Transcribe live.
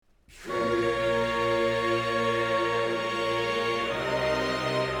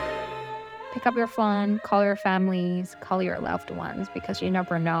pick up your phone, call your families, call your loved ones, because you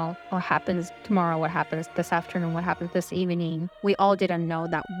never know what happens tomorrow, what happens this afternoon, what happens this evening. We all didn't know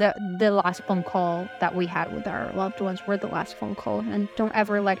that the last phone call that we had with our loved ones were the last phone call. And don't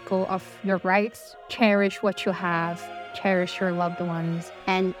ever let go of your rights. Cherish what you have. Cherish your loved ones.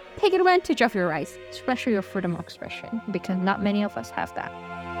 And take advantage of your rights, especially your freedom of expression, because not many of us have that.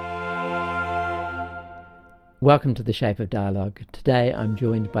 Welcome to The Shape of Dialogue. Today I'm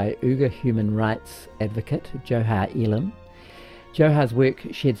joined by Uyghur human rights advocate Jewher Ilham. Jewher's work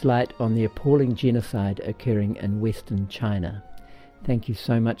sheds light on the appalling genocide occurring in Western China. Thank you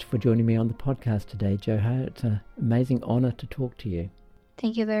so much for joining me on the podcast today, Jewher. It's an amazing honour to talk to you.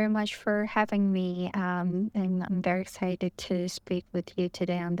 Thank you very much for having me, and I'm very excited to speak with you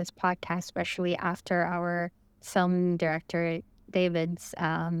today on this podcast, especially after our film director David's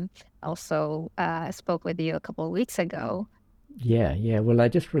also spoke with you a couple of weeks ago. Yeah. Well, I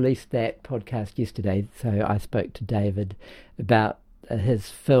just released that podcast yesterday, so I spoke to David about his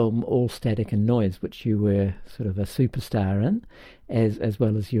film All Static and Noise, which you were sort of a superstar in, as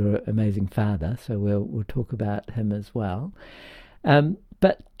well as your amazing father. So we'll talk about him as well.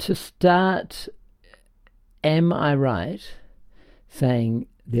 But to start, am I right saying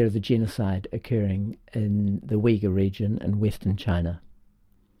there is a genocide occurring in the Uyghur region in Western China?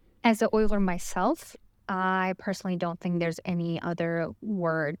 As an Uyghur myself, I personally don't think there's any other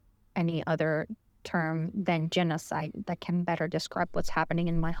word, any other term than genocide that can better describe what's happening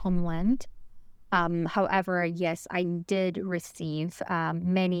in my homeland. However, yes, I did receive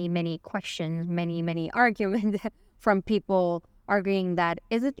many questions, many arguments from people arguing that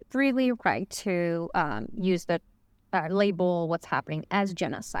is it really right to use the label what's happening as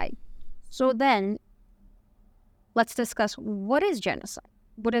genocide. So then let's discuss, what is genocide?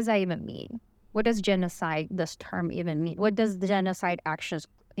 What does that even mean? What does genocide, this term, even mean? What does the genocide actions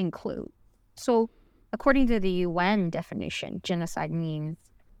include? So according to the UN definition, genocide means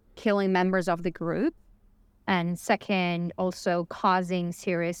killing members of the group, and second, also causing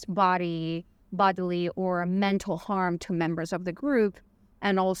serious bodily or mental harm to members of the group,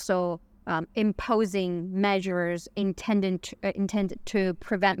 and also imposing measures intended to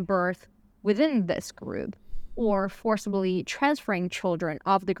prevent birth within this group, or forcibly transferring children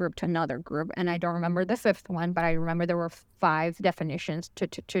of the group to another group. And I don't remember the fifth one, but I remember there were 5 definitions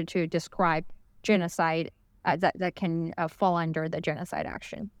to describe genocide that can fall under the genocide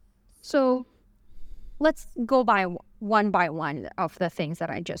action. So let's go by one of the things that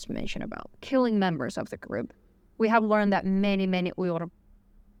I just mentioned about killing members of the group. We have learned that many Uyghur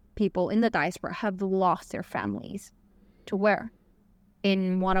people in the diaspora have lost their families. To where?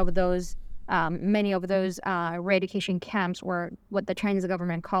 In one of those, many of those re-education camps, were what the Chinese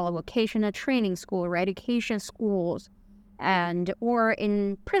government call a vocational training school, re-education schools, or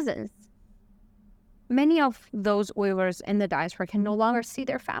in prisons. Many of those Uyghurs in the diaspora can no longer see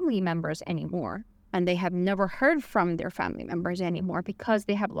their family members anymore. And they have never heard from their family members anymore because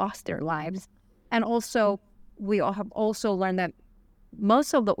they have lost their lives. And also, we all have also learned that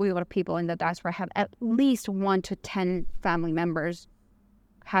most of the Uyghur people in the diaspora have at least 1 to 10 family members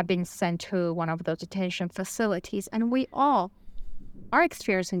have been sent to one of those detention facilities. And we all are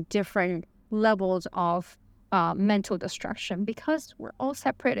experiencing different levels of mental destruction because we're all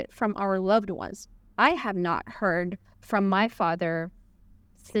separated from our loved ones. I have not heard from my father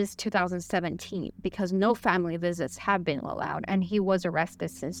since 2017 because no family visits have been allowed, and he was arrested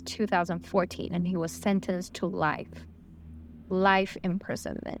since 2014 and he was sentenced to life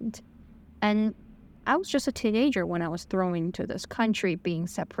imprisonment. And I was just a teenager when I was thrown into this country, being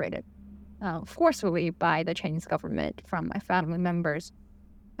separated forcefully by the Chinese government from my family members,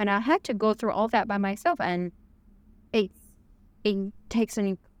 and I had to go through all that by myself. And it takes an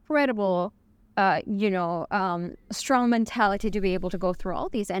incredible strong mentality to be able to go through all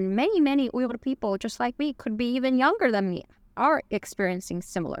these. And many Uyghur people, just like me, could be even younger than me, are experiencing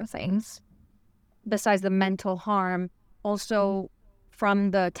similar things. Besides the mental harm, also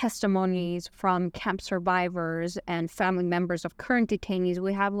from the testimonies from camp survivors and family members of current detainees,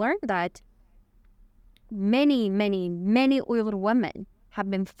 we have learned that many Uyghur women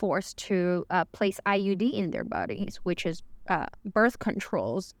have been forced to place IUD in their bodies, which is birth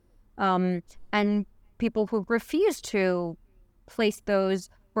controls. And people who refuse to place those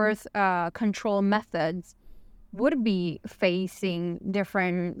birth control methods would be facing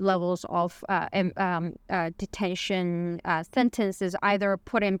different levels of detention sentences, either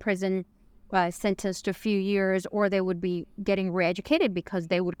put in prison, sentenced to a few years, or they would be getting re-educated because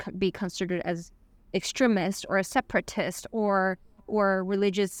they would be considered as extremist or a separatist or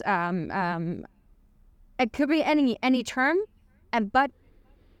religious. It could be any term, but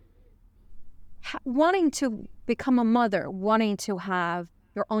wanting to become a mother, wanting to have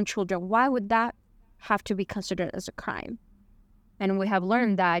your own children, why would that have to be considered as a crime? And we have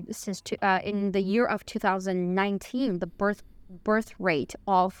learned that since in the year of 2019, the birth rate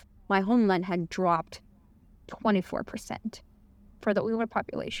of my homeland had dropped 24% for the Uyghur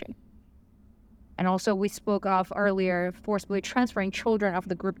population. And also, we spoke of earlier forcibly transferring children of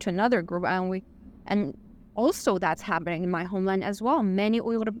the group to another group, and also that's happening in my homeland as well. Many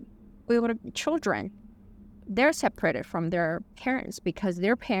Uyghur children, they're separated from their parents because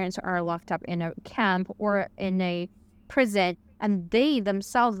their parents are locked up in a camp or in a prison, and they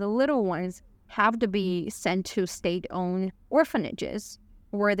themselves, the little ones, have to be sent to state-owned orphanages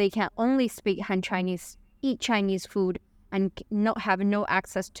where they can only speak Han Chinese, eat Chinese food, and have no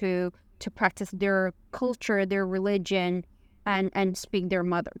access to practice their culture, their religion, and speak their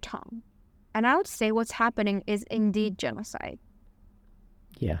mother tongue. And I would say what's happening is indeed genocide.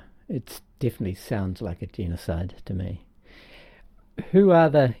 Yeah, it definitely sounds like a genocide to me. Who are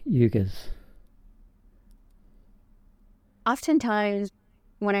the Uyghurs? Oftentimes,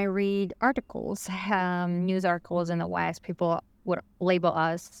 when I read articles, news articles in the West, people would label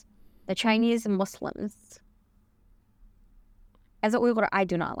us the Chinese Muslims. As a Uyghur, I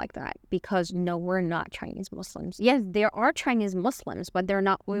do not like that because no, we're not Chinese Muslims. Yes, there are Chinese Muslims, but they're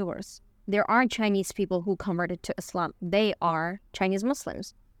not Uyghurs. There are Chinese people who converted to Islam. They are Chinese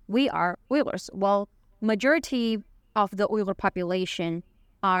Muslims. We are Uyghurs. Well, majority of the Uyghur population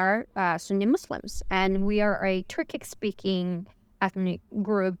are Sunni Muslims, and we are a Turkic-speaking ethnic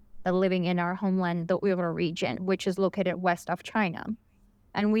group living in our homeland, the Uyghur region, which is located west of China.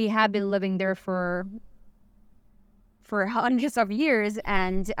 And we have been living there for hundreds of years,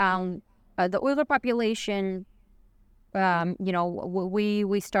 and the Uyghur population,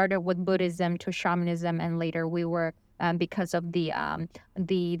 we started with Buddhism to shamanism, and later we were because of the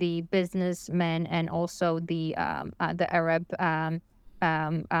businessmen and also the Arab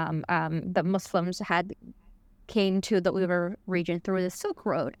the Muslims came to the Uyghur region through the Silk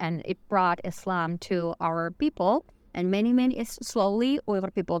Road, and it brought Islam to our people, and many slowly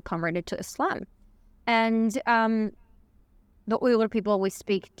Uyghur people converted to Islam, and the Uyghur people, we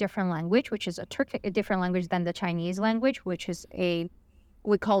speak different language, which is a different language than the Chinese language, which is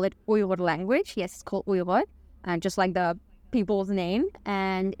we call it Uyghur language. Yes, it's called Uyghur, just like the people's name.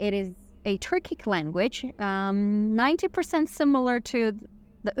 And it is a Turkic language, 90% similar to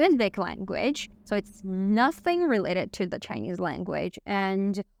the Uzbek language. So it's nothing related to the Chinese language.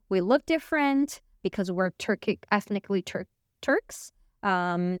 And we look different because we're ethnically Turks.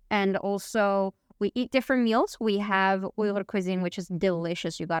 And also, we eat different meals. We have Uyghur cuisine, which is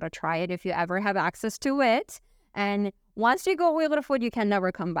delicious. You gotta try it if you ever have access to it. And once you go Uyghur food, you can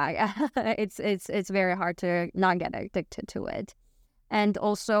never come back. It's very hard to not get addicted to it. And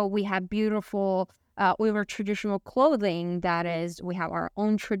also, we have beautiful Uyghur traditional clothing. That is, we have our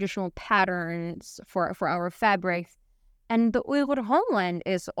own traditional patterns for our fabrics. And the Uyghur homeland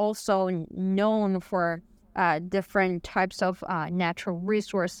is also known for different types of natural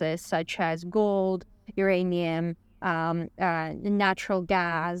resources such as gold, uranium, natural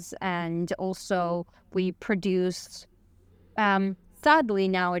gas, and also we produce, sadly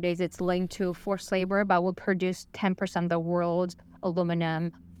nowadays it's linked to forced labor, but we produce 10% of the world's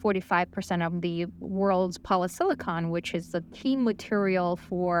aluminum, 45% of the world's polysilicon, which is the key material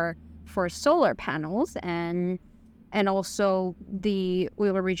for solar panels, and also, the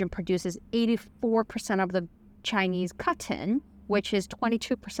Uyghur region produces 84% of the Chinese cotton, which is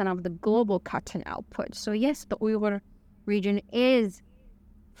 22% of the global cotton output. So yes, the Uyghur region is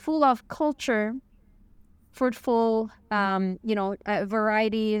full of culture, fruitful, a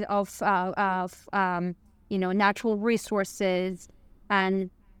variety of natural resources, and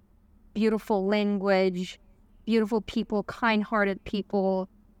beautiful language, beautiful people, kind-hearted people,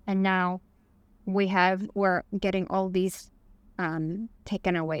 and now we're getting all these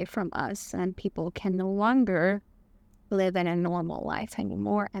taken away from us, and people can no longer live in a normal life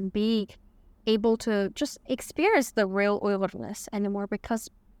anymore and be able to just experience the real Uyghurness anymore, because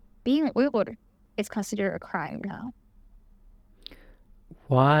being Uyghur is considered a crime now.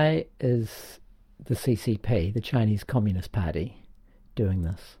 Why is the CCP, the Chinese Communist Party, doing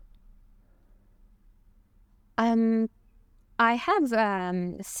this? I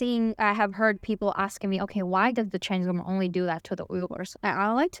have heard people asking me, okay, why does the Chinese government only do that to the Uyghurs?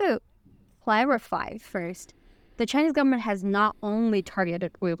 I'd like to clarify first. The Chinese government has not only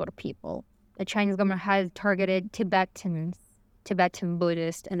targeted Uyghur people. The Chinese government has targeted Tibetan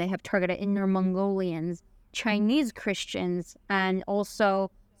Buddhists, and they have targeted Inner Mongolians, Chinese Christians, and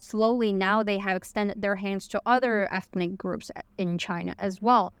also slowly now they have extended their hands to other ethnic groups in China as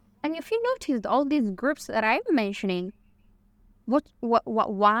well. And if you notice all these groups that I'm mentioning,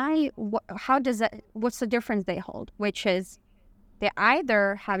 why, how does that, what's the difference they hold? Which is they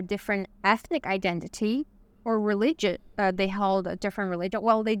either have different ethnic identity or religion. They hold a different religion.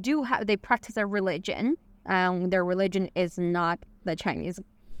 Well, they practice a religion. Their religion is not the Chinese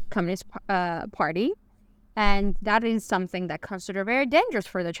Communist Party. And that is something that considered very dangerous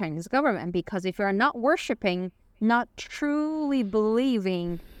for the Chinese government, because if you're not worshiping, not truly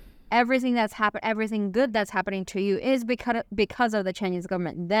believing everything that's happened, everything good that's happening to you is because of the Chinese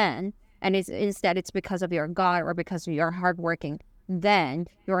government, then, and instead it's because of your God or because of your hardworking, then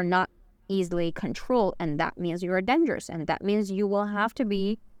you're not easily controlled, and that means you're dangerous, and that means you will have to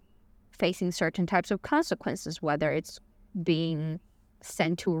be facing certain types of consequences, whether it's being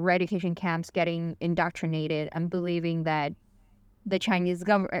sent to re-education camps, getting indoctrinated, and believing that the Chinese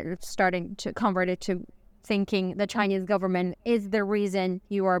government, starting to convert it to thinking the Chinese government is the reason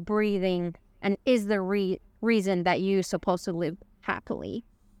you are breathing and is the reason that you're supposed to live happily.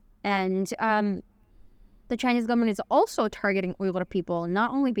 And the Chinese government is also targeting Uyghur people,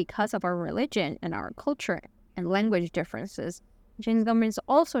 not only because of our religion and our culture and language differences. The Chinese government is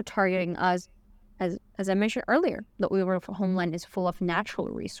also targeting us, as I mentioned earlier. The Uyghur homeland is full of natural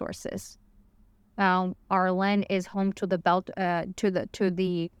resources. Our land is home to the belt,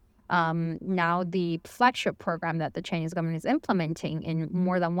 now the flagship program that the Chinese government is implementing in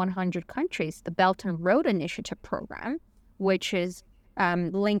more than 100 countries, the Belt and Road Initiative program, which is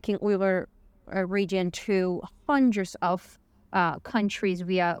linking Uyghur region to hundreds of countries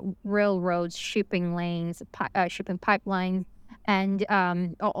via railroads, shipping lanes, shipping pipelines, and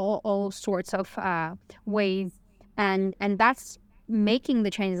all sorts of ways. And that's making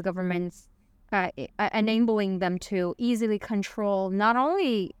the Chinese government, enabling them to easily control not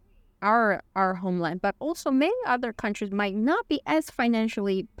only our homeland, but also many other countries might not be as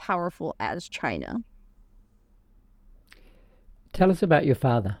financially powerful as China. Tell us about your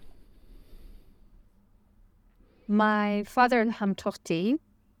father. My father, Ilham Tohti,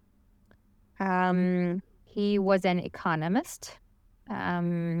 he was an economist.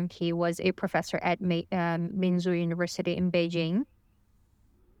 He was a professor at Minzu University in Beijing.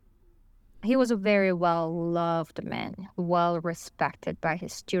 He was a very well-loved man, well-respected by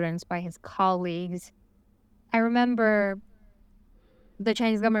his students, by his colleagues. I remember the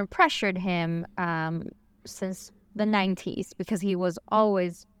Chinese government pressured him since the 90s, because he was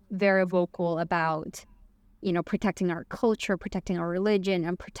always very vocal about, protecting our culture, protecting our religion,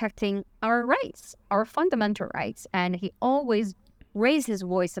 and protecting our rights, our fundamental rights. And he always raised his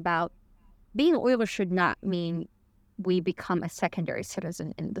voice about being Uyghur should not mean we become a secondary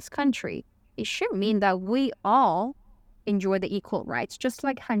citizen in this country. It should mean that we all enjoy the equal rights, just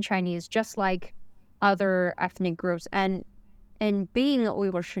like Han Chinese, just like other ethnic groups. And being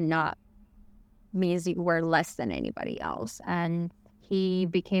Uyghur should not means you were less than anybody else. And he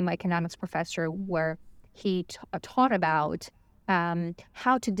became an economics professor where he taught about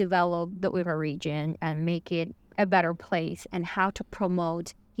how to develop the Uyghur region and make it a better place, and how to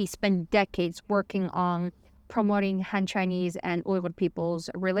promote. He spent decades working on promoting Han Chinese and Uyghur people's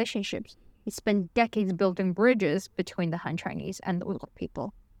relationships. He spent decades building bridges between the Han Chinese and the Uyghur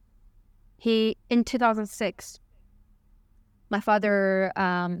people. In 2006, my father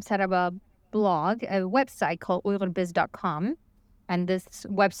set up a blog, a website called uygurbiz.com. And this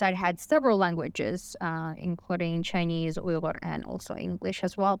website had several languages, including Chinese, Uyghur, and also English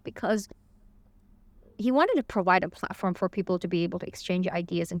as well, because he wanted to provide a platform for people to be able to exchange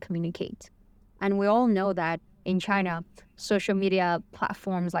ideas and communicate. And we all know that in China, social media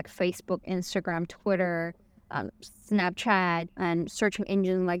platforms like Facebook, Instagram, Twitter, Snapchat, and search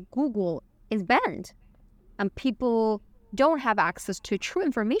engines like Google is banned. And people don't have access to true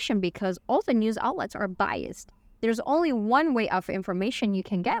information because all the news outlets are biased. There's only one way of information you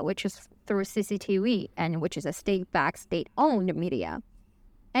can get, which is through CCTV, and which is a state-backed, state-owned media.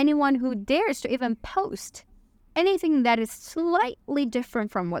 Anyone who dares to even post anything that is slightly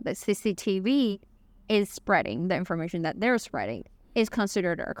different from what the CCTV is spreading, the information that they're spreading, is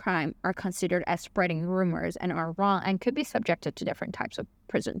considered a crime, are considered as spreading rumors, and are wrong, and could be subjected to different types of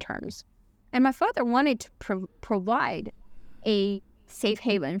prison terms. And my father wanted to provide a safe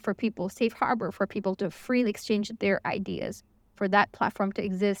haven for people, safe harbor for people to freely exchange their ideas. For that platform to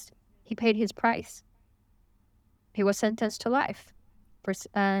exist, he paid his price. He was sentenced to life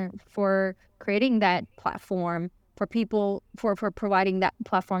for creating that platform for people, for providing that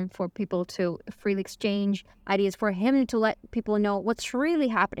platform for people to freely exchange ideas, for him to let people know what's really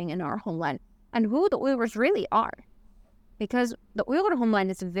happening in our homeland and who the Uyghurs really are. Because the Uyghur homeland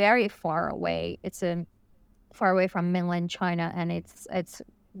is very far away. It's far away from mainland China, and it's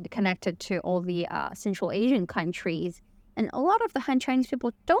connected to all the Central Asian countries. And a lot of the Han Chinese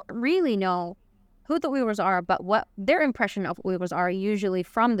people don't really know who the Uyghurs are, but what their impression of Uyghurs are usually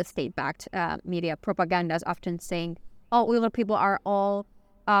from the state-backed media propaganda is often saying, oh, Uyghur people are all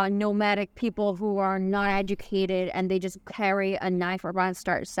nomadic people who are not educated and they just carry a knife around and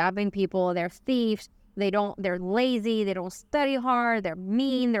start stabbing people. They're thieves. They're lazy. They don't study hard. They're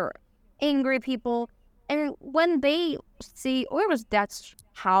mean. They're angry people. And when they see Uyghurs, that's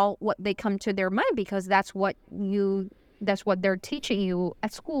what they come to their mind, because that's what they're teaching you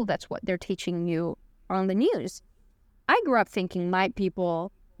at school. That's what they're teaching you on the news. I grew up thinking my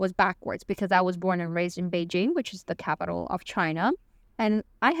people was backwards because I was born and raised in Beijing, which is the capital of China. And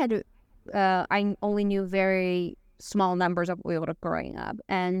I only knew very small numbers of Uyghur growing up.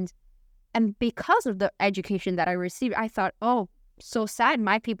 And because of the education that I received, I thought, oh, so sad.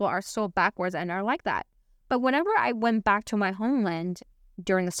 My people are so backwards and are like that. But whenever I went back to my homeland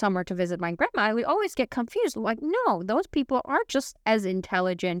during the summer to visit my grandma, I would always get confused. Like, no, those people are just as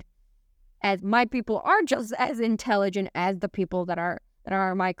intelligent as my people are just as intelligent as the people that are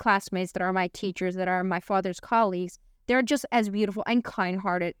my classmates, that are my teachers, that are my father's colleagues. They're just as beautiful and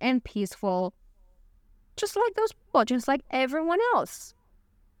kind-hearted and peaceful, just like those people, just like everyone else.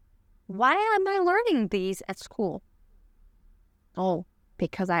 Why am I learning these at school? Oh,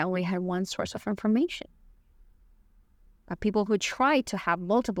 because I only had one source of information. People who try to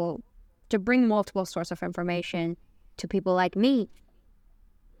bring multiple sources of information to people like me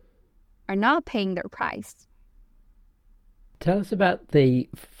are not paying their price. Tell us about the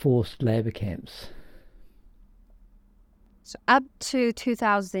forced labor camps. So up to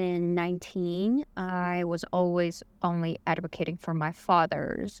 2019, I was always only advocating for my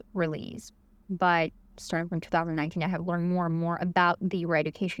father's release. But starting from 2019, I have learned more and more about the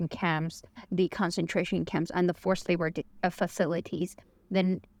eradication camps, the concentration camps, and the forced labor facilities.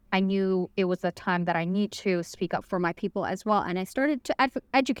 Then I knew it was the time that I need to speak up for my people as well. And I started to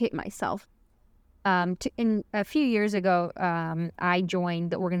educate myself. A few years ago, I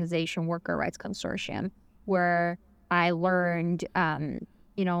joined the organization Worker Rights Consortium, where I learned,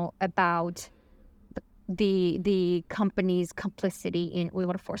 about the company's complicity in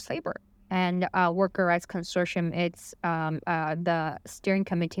Uyghur forced labor. And Worker Rights Consortium, it's the steering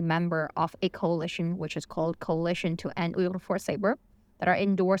committee member of a coalition, which is called Coalition to End Uyghur Forced Labor, that are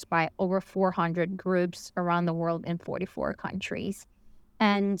endorsed by over 400 groups around the world in 44 countries.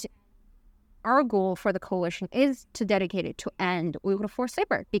 And our goal for the coalition is to dedicate it to end Uyghur forced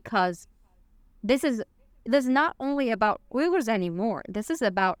labor, because this is not only about Uyghurs anymore. This is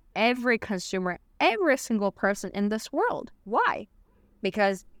about every consumer, every single person in this world. Why?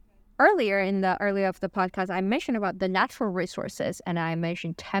 Because earlier of the podcast, I mentioned about the natural resources, and I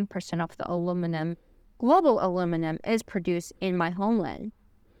mentioned 10% of the global aluminum is produced in my homeland.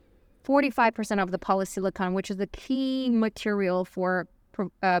 45% of the polysilicon, which is the key material for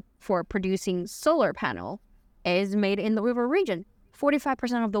producing solar panel, is made in the Uyghur region.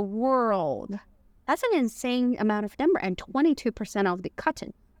 45% of the world. That's an insane amount of number. And 22% of the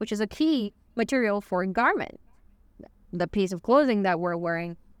cotton, which is a key material for garment, the piece of clothing that we're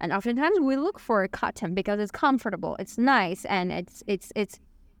wearing. And oftentimes we look for cotton because it's comfortable, it's nice, and it's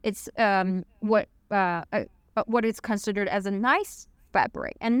what is considered as a nice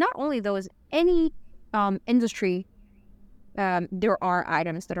fabric. And not only those, any industry, there are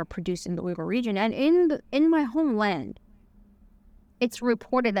items that are produced in the Uyghur region. And in my homeland, it's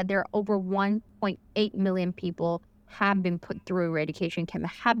reported that there are over 1.8 million people have been put through eradication camp,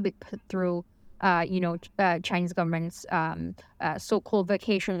 have been put through, Chinese government's so-called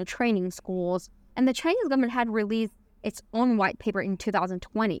vocational training schools. And the Chinese government had released its own white paper in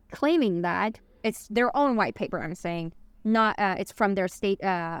 2020, claiming that it's their own white paper, I'm saying, not it's from their state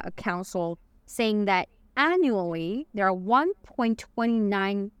council, saying that annually there are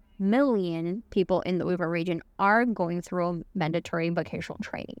 1.29 million people in the Uyghur region are going through mandatory vocational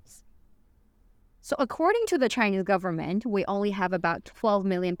trainings. So according to the Chinese government, we only have about 12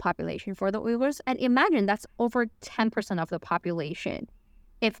 million population for the Uyghurs. And imagine that's over 10% of the population.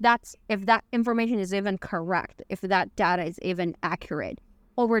 If that information is even correct, if that data is even accurate,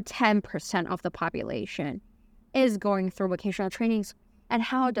 over 10% of the population is going through vocational trainings. And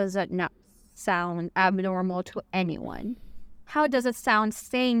how does that not sound abnormal to anyone? How does it sound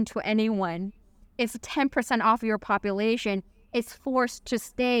sane to anyone if 10% of your population is forced to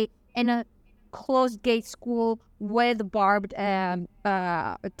stay in a closed gate school with barbed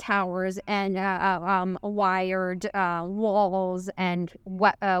towers and wired walls and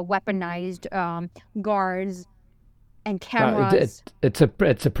weaponized guards and cameras? It's a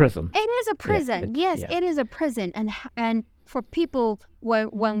prison. It is a prison. Yeah, Yes, it is a prison. And for people,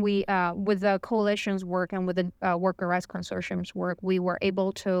 when we with the coalition's work and with the worker rights consortium's work, we were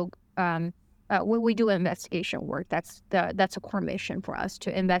able to when we do investigation work, that's a core mission for us,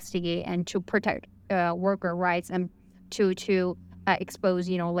 to investigate and to protect worker rights, and to expose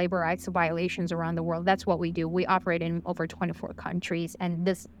labor rights violations around the world. That's what we do. We operate in over 24 countries, and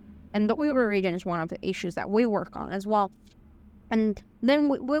the Uyghur region is one of the issues that we work on as well. And then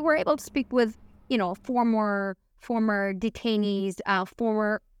we were able to speak with former detainees,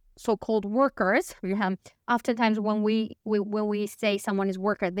 former so-called workers. Oftentimes when we say someone is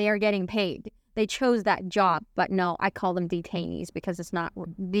worker, they are getting paid. They chose that job, but no, I call them detainees because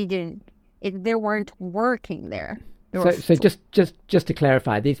they weren't working there. So just to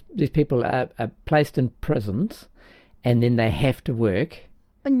clarify, these people are placed in prisons, and then they have to work.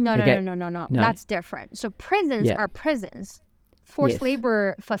 No. That's different. So prisons are prisons. Forced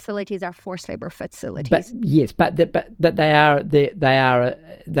labor facilities are forced labor facilities. But they are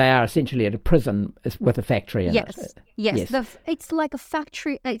essentially at a prison with a factory in it. Yes. It's like a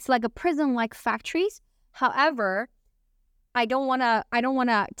factory. It's like a prison-like factories. However, I don't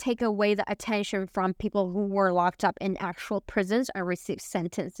wanna take away the attention from people who were locked up in actual prisons and received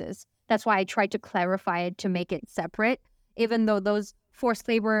sentences. That's why I tried to clarify it to make it separate, even though those forced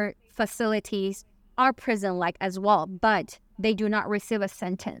labor facilities are prison-like as well, but they do not receive a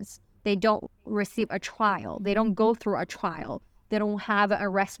sentence. They don't receive a trial. They don't go through a trial. They don't have an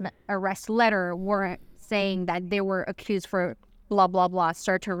arrest letter warrant saying that they were accused for blah, blah, blah,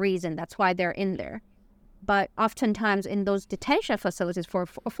 certain reason. That's why they're in there. But oftentimes in those detention facilities, for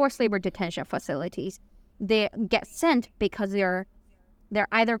forced labor detention facilities, they get sent because they're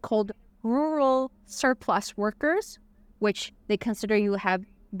either called rural surplus workers, which they consider you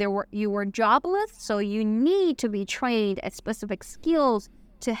were jobless, so you need to be trained at specific skills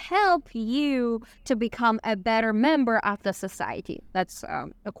to help you to become a better member of the society. That's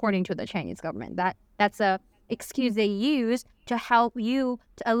according to the Chinese government. That's a excuse they use to help you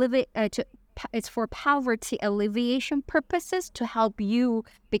to alleviate. It's for poverty alleviation purposes, to help you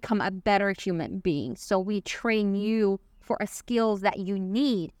become a better human being. So we train you for a skills that you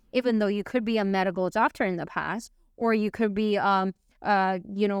need, even though you could be a medical doctor in the past, or you could be a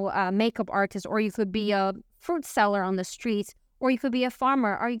makeup artist, or you could be a fruit seller on the streets, or you could be a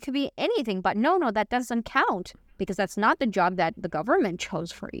farmer, or you could be anything. But no, that doesn't count, because that's not the job that the government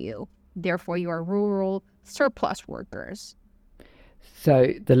chose for you. Therefore, you are rural surplus workers.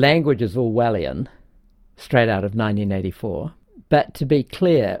 So the language is Orwellian, straight out of 1984. But to be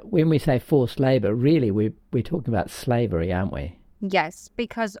clear, when we say forced labor, really we're talking about slavery, aren't we? Yes,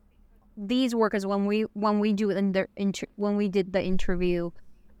 because these workers, when we did the interview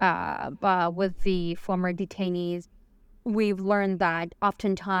with the former detainees, we've learned that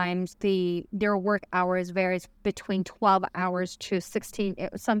oftentimes their work hours varies between 12 hours to 16.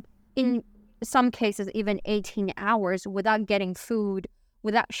 In some cases even 18 hours without getting food,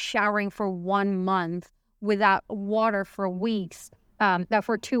 without showering for 1 month, without water for weeks,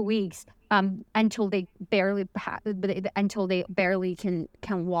 for 2 weeks, until they barely can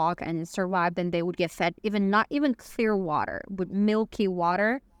walk and survive. Then they would get fed not even clear water, but milky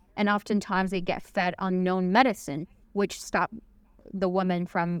water, and oftentimes they get fed unknown medicine, which stop the woman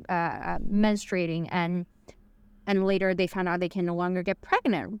from menstruating, and later they found out they can no longer get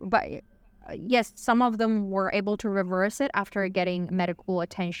pregnant. But yes, some of them were able to reverse it after getting medical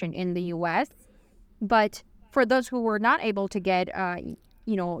attention in the U.S. But for those who were not able to get,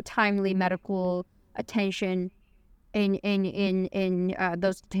 timely medical attention in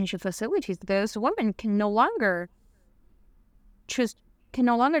those detention facilities, those women can no longer choose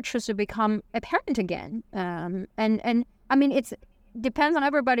to become a parent again. And I mean, it depends on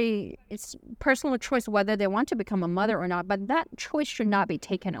everybody. It's personal choice whether they want to become a mother or not. But that choice should not be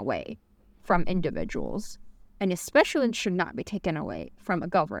taken away from individuals, and especially should not be taken away from a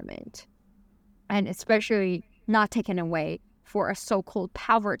government, and especially not taken away for a so-called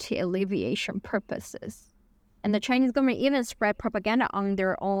poverty alleviation purposes. And the Chinese government even spread propaganda on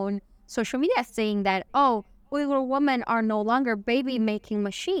their own social media saying that, Uyghur women are no longer baby-making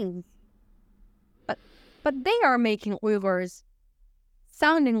machines. But they are making Uyghurs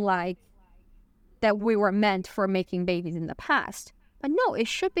sounding like that we were meant for making babies in the past. But no, it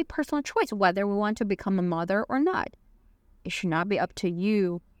should be personal choice whether we want to become a mother or not. It should not be up to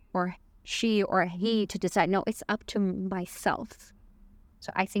you or she or he to decide. No, it's up to myself.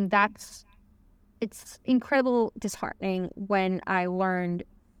 So I think it's incredibly disheartening when I learned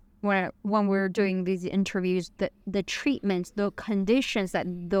when we're doing these interviews that the treatments, the conditions that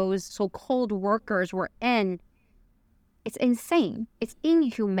those so-called workers were in, it's insane. It's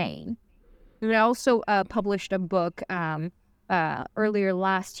inhumane. We also published a book earlier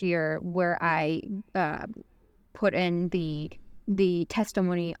last year where I put in the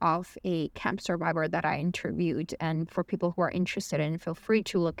testimony of a camp survivor that I interviewed. And for people who are interested in, feel free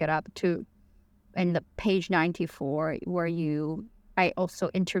to look it up to in the page 94, where I also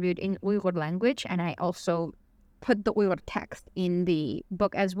interviewed in Uyghur language, and I also put the Uyghur text in the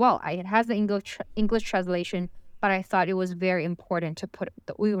book as well. It has the English translation, but I thought it was very important to put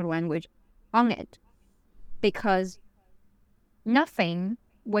the Uyghur language on it, because nothing,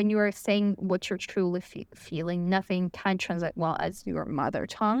 when you are saying what you're truly feeling, nothing can translate well as your mother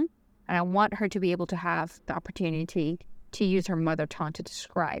tongue. And I want her to be able to have the opportunity to use her mother tongue to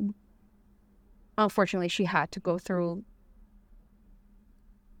describe. Unfortunately, she had to go through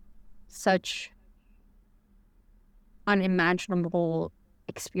such unimaginable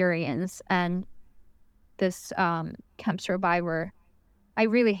experience. And this camp survivor, I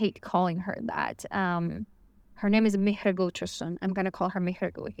really hate calling her that. Her name is Mihragul Tursun. I'm going to call her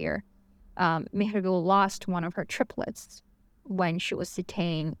Mihragul here. Mihragul lost one of her triplets when she was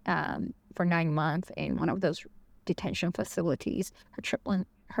detained for 9 months in one of those detention facilities.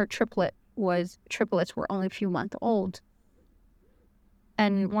 Her triplets were only a few months old.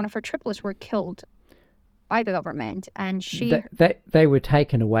 And one of her triplets were killed by the government, and they were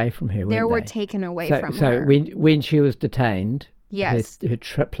taken away from her. They were taken away from her. So when she was detained, yes, her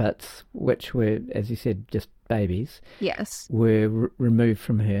triplets, which were, as you said, just babies, yes, were removed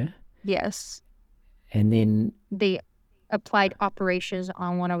from her. Yes, and then they applied operations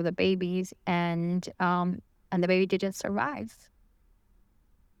on one of the babies, and the baby didn't survive.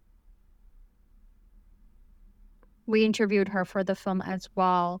 We interviewed her for the film as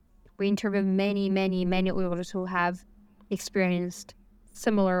well. We interviewed many Uyghurs who have experienced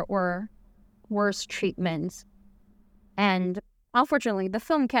similar or worse treatments. And unfortunately, the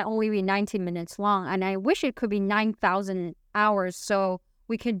film can only be 90 minutes long, and I wish it could be 9,000 hours so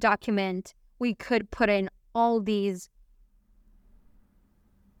we could document, we could put in all these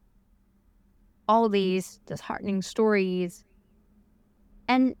disheartening stories,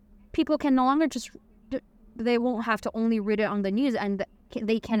 and people can no longer just, they won't have to only read it on the news, and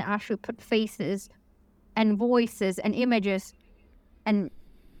they can actually put faces and voices and images and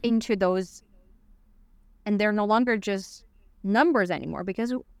into those, and they're no longer just numbers anymore,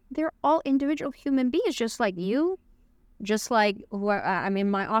 because they're all individual human beings, just like you, just like I'm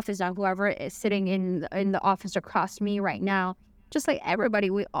in my office now, whoever is sitting in the office across me right now, just like everybody.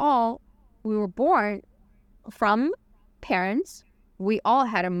 We were born from parents. We all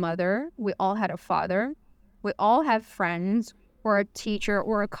had a mother. We all had a father. We all have friends or a teacher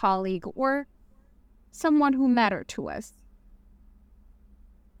or a colleague or someone who mattered to us.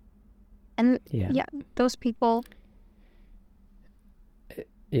 And yeah those people.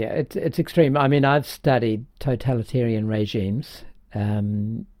 Yeah, it's extreme. I mean, I've studied totalitarian regimes,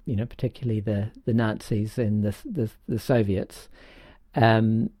 particularly the Nazis and the Soviets.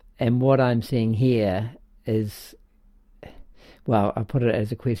 And what I'm seeing here is, well, I'll put it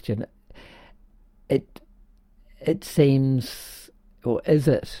as a question. It seems, or is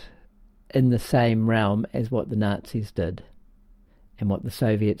it, in the same realm as what the Nazis did and what the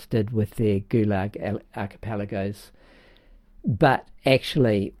Soviets did with their Gulag archipelagos, but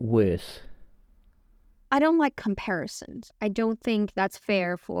actually worse? I don't like comparisons. I don't think that's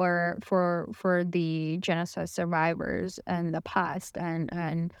fair for the genocide survivors in the past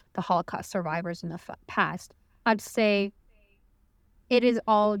and the Holocaust survivors in the past. I'd say it is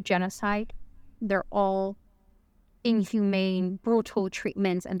all genocide. They're all inhumane, brutal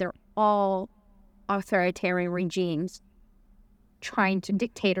treatments, and they're all authoritarian regimes,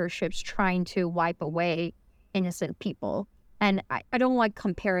 dictatorships trying to wipe away innocent people. And I don't like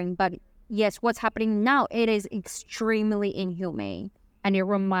comparing, but yes, what's happening now, it is extremely inhumane. And it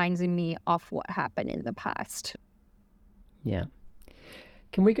reminds me of what happened in the past. Yeah.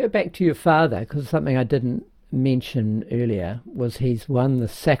 Can we go back to your father? Because something I didn't mention earlier was he's won the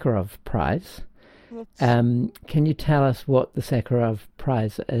Sakharov Prize. Yes. Can you tell us what the Sakharov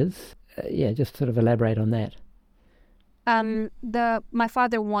Prize is? Just sort of elaborate on that. My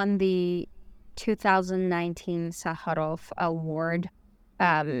father won the 2019 Sakharov Award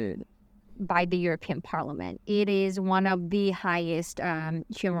by the European Parliament. It is one of the highest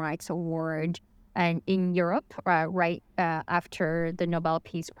human rights award in Europe, right after the Nobel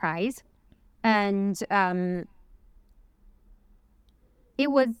Peace Prize. And it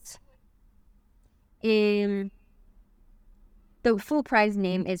was the full prize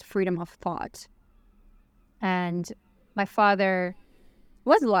name is Freedom of Thought. And my father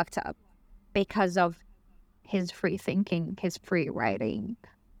was locked up because of his free thinking, his free writing,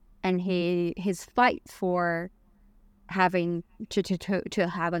 and his fight for having to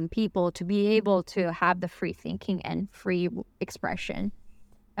having people to be able to have the free thinking and free expression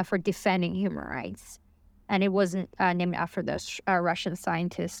for defending human rights. And it wasn't named after the Russian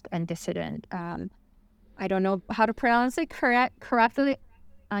scientist and dissident. I don't know how to pronounce it correctly.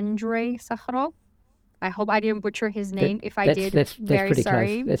 Andrei Sakharov. I hope I didn't butcher his name. If I did, that's very pretty close.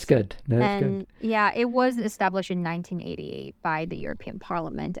 sorry. That's good. No, that's good. And yeah, it was established in 1988 by the European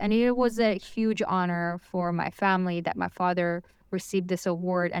Parliament. And it was a huge honor for my family that my father received this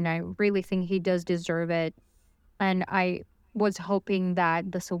award. And I really think he does deserve it. And I was hoping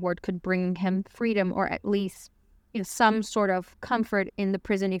that this award could bring him freedom, or at least some sort of comfort in the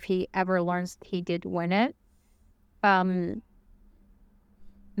prison if he ever learns he did win it.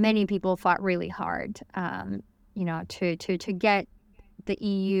 Many people fought really hard, to get the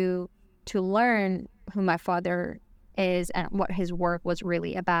EU to learn who my father is and what his work was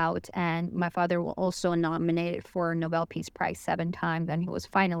really about. And my father was also nominated for Nobel Peace Prize 7 times, and he was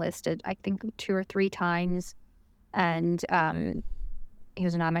finalisted, I think, 2 or 3 times. And he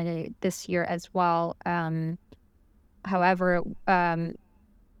was nominated this year as well. However,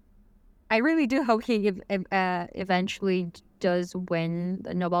 I really do hope he eventually does win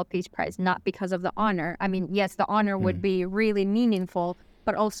the Nobel Peace Prize, not because of the honor. I mean, yes, the honor would be really meaningful,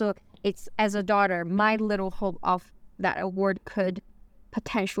 but also it's, as a daughter, my little hope of that award could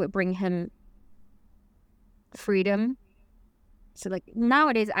potentially bring him freedom. So like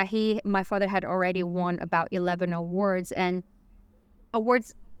nowadays, my father had already won about 11 awards, and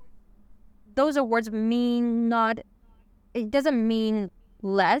those awards it doesn't mean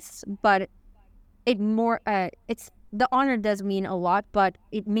less, but the honor does mean a lot, but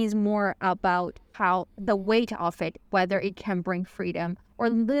it means more about how the weight of it, whether it can bring freedom or a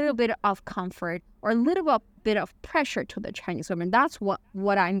little bit of comfort or a little bit of pressure to the Chinese government. That's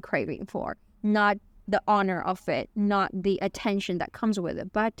what I'm craving for, not the honor of it, not the attention that comes with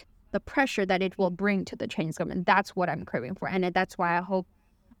it, but the pressure that it will bring to the Chinese government. That's what I'm craving for, and that's why I hope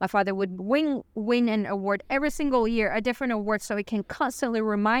my father would win an award every single year, a different award, so he can constantly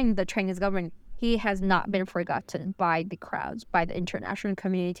remind the Chinese government he has not been forgotten by the crowds, by the international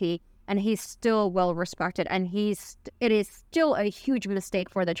community, and he's still well respected. And it is still a huge mistake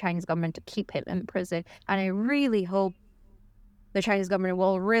for the Chinese government to keep him in prison. And I really hope the Chinese government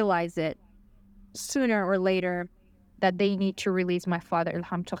will realize it sooner or later, that they need to release my father,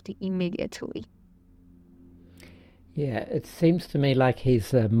 Ilham Tohti, immediately. Yeah, it seems to me like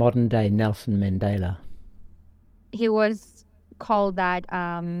he's a modern day Nelson Mandela. He was called that.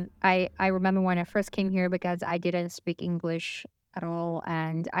 I remember when I first came here, because I didn't speak English at all,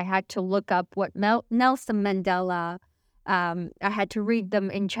 and I had to look up what Nelson Mandela. I had to read them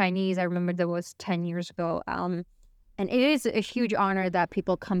in Chinese. I remember that was 10 years ago. And it is a huge honor that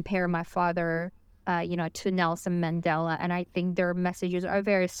people compare my father, to Nelson Mandela, and I think their messages are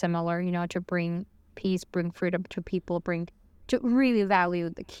very similar. To bring peace, bring freedom to people, to really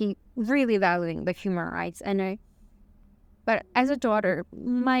really valuing the human rights. But as a daughter,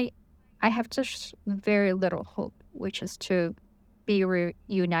 I have just very little hope, which is to be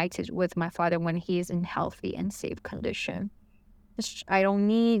reunited with my father when he is in healthy and safe condition. I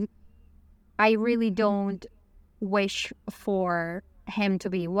really don't wish for him to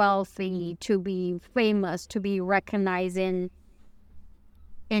be wealthy, to be famous, to be recognized in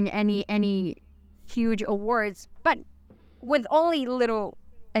any huge awards, but with only little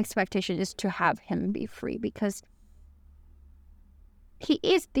expectation is to have him be free, because he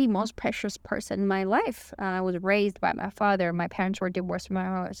is the most precious person in my life. I was raised by my father. My parents were divorced when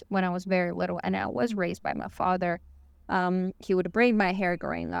I was very little, and I was raised by my father. He would braid my hair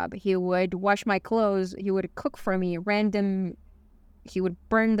growing up. He would wash my clothes. He would cook for me. He would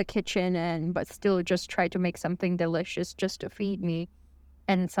burn the kitchen, but still just try to make something delicious just to feed me.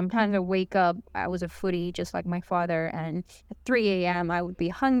 And sometimes I wake up, I was a foodie just like my father, and at 3 a.m. I would be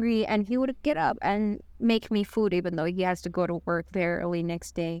hungry, and he would get up and make me food even though he has to go to work very early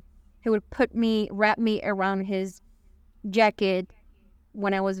next day. He would wrap me around his jacket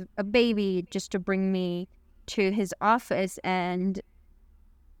when I was a baby just to bring me to his office and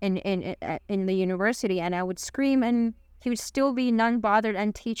in the university, and I would scream, and he would still be non-bothered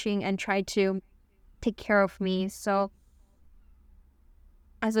and teaching and try to take care of me. So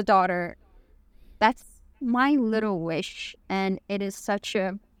as a daughter, that's my little wish. And it is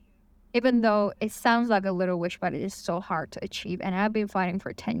even though it sounds like a little wish, but it is so hard to achieve. And I've been fighting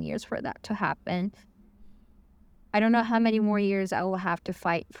for 10 years for that to happen. I don't know how many more years I will have to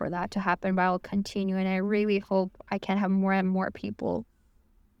fight for that to happen, but I will continue. And I really hope I can have more and more people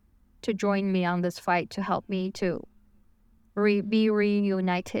to join me on this fight to help me to be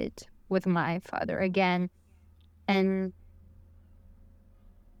reunited with my father again. And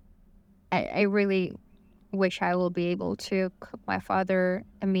I really wish I will be able to cook my father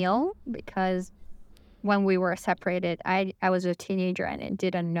a meal, because when we were separated, I was a teenager and I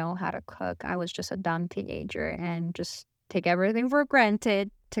didn't know how to cook. I was just a dumb teenager and just take everything for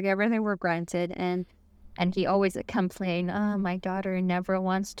granted, and he always complained, "Oh, my daughter never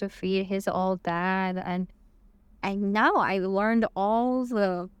wants to feed his old dad." And now I learned all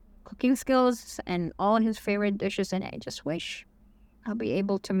the cooking skills and all his favorite dishes, and I just wish I'll be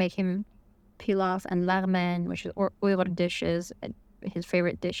able to make him pilaf and ramen, which is oil dishes, and his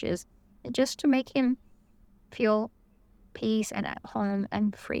favorite dishes, and just to make him feel peace and at home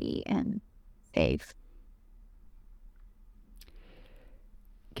and free and safe.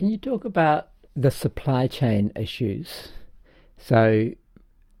 Can you talk about the supply chain issues? So,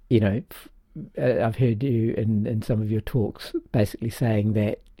 you know, I've heard you in some of your talks basically saying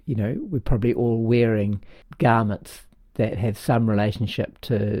that, we're probably all wearing garments that have some relationship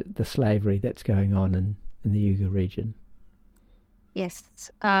to the slavery that's going on in the Uyghur region. Yes.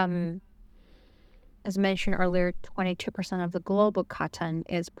 As mentioned earlier, 22% of the global cotton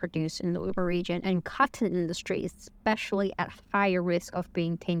is produced in the Uyghur region, and cotton industry is especially at higher risk of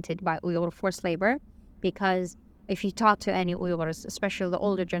being tainted by Uyghur forced labor, because if you talk to any Uyghurs, especially the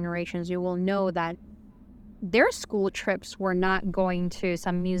older generations, you will know that their school trips were not going to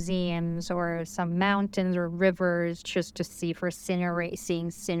some museums or some mountains or rivers just to seeing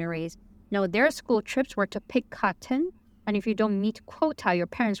sceneries. No, their school trips were to pick cotton, and if you don't meet quota, your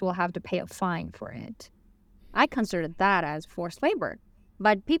parents will have to pay a fine for it. I considered that as forced labor,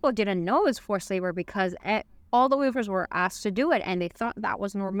 but people didn't know it was forced labor because all the weavers were asked to do it, and they thought that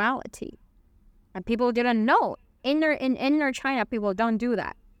was normality. And people didn't know. In China, people don't do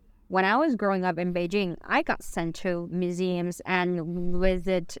that. When I was growing up in Beijing, I got sent to museums and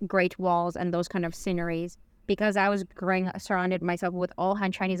visit Great Walls and those kind of sceneries because I was surrounded myself with all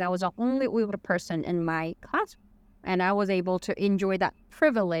Han Chinese. I was the only Uyghur person in my class, and I was able to enjoy that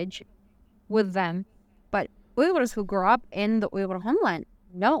privilege with them. But Uyghurs who grew up in the Uyghur homeland,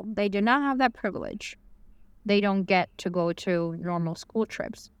 no, they do not have that privilege. They don't get to go to normal school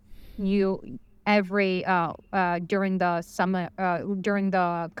trips. During the summer, during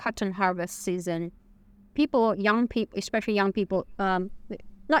the cotton harvest season, young people, especially young people,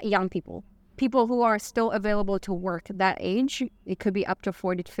 not young people, people who are still available to work that age, it could be up to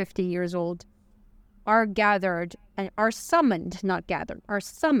 40 to 50 years old, are gathered and are summoned, not gathered, are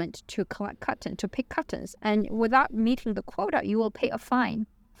summoned to collect cotton, to pick cottons. And without meeting the quota, you will pay a fine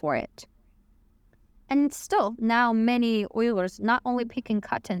for it. And still, now many Uyghurs not only picking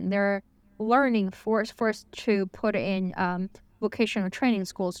cotton, they're learning first to put in vocational training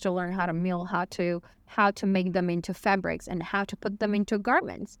schools to learn how to mill, how to make them into fabrics, and how to put them into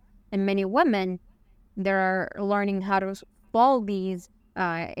garments. And many women, they're learning how to fold these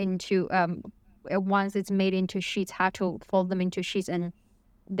into once it's made into sheets, how to fold them into sheets, and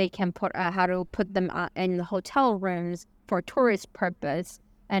they can put how to put them in hotel rooms for tourist purpose,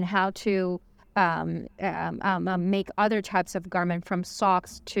 and how to make other types of garment, from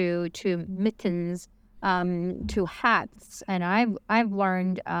socks to mittens, to hats. And I've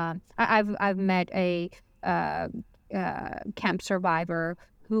learned I've met a camp survivor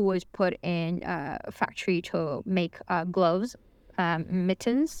who was put in a factory to make gloves,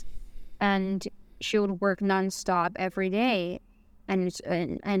 mittens, and she would work nonstop every day. And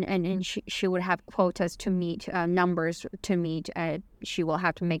she would have quotas to meet, numbers to meet. She will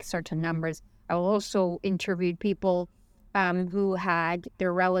have to make certain numbers. I also interviewed people who had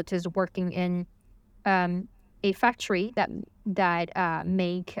their relatives working in a factory that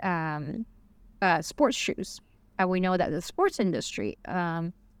make sports shoes. And we know that the sports industry,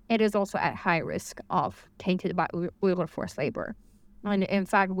 it is also at high risk of tainted by Uyghur forced labor. And in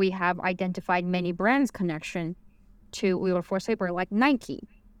fact, we have identified many brands connection to Uyghur forced labor, like Nike.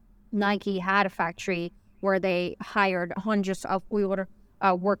 Nike had a factory where they hired hundreds of Uyghur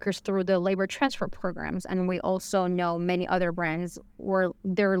workers through the labor transfer programs. And we also know many other brands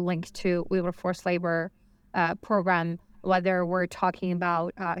they're linked to Uyghur forced labor program, whether we're talking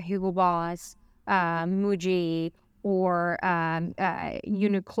about Hugo Boss, Muji, or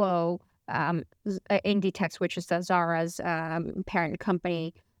Uniqlo, Inditex, which is the Zara's parent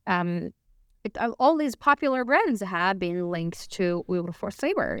company. All these popular brands have been linked to Uyghur forced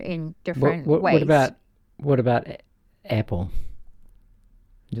labor in different ways. What about Apple?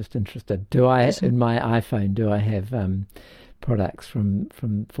 Just interested. In my iPhone, do I have products from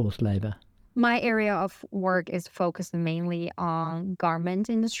forced labor? My area of work is focused mainly on garment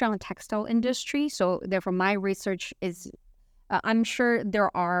industry, on textile industry. So therefore, my research is I'm sure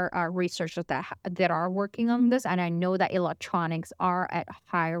there are researchers that are working on this, and I know that electronics are at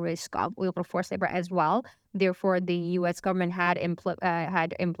high risk of oil forced labor as well. Therefore, the U.S. government had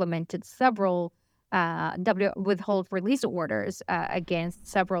implemented several withhold release orders against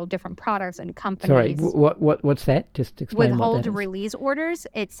several different products and Sorry, companies. what's that? Just explain what Withhold that is. release orders.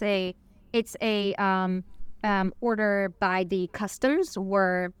 It's a order by the customs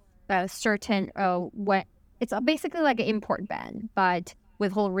where certain what it's basically like an import ban, but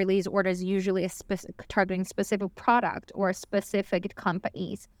withhold release orders usually is targeting specific product or specific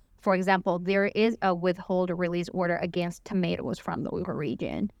companies. For example, there is a withhold release order against tomatoes from the Uyghur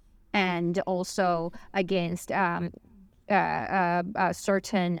region, and also against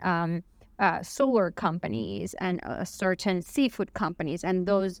certain solar companies and certain seafood companies, and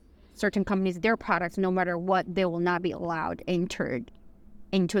those certain companies, their products, no matter what, they will not be allowed entered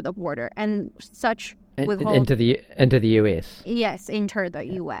into the border. And such withhold, Into the US. yes, enter the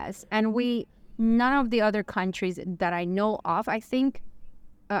Yeah. U.S. And none of the other countries that I know of, I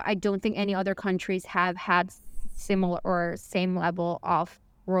don't think any other countries have had similar or same level of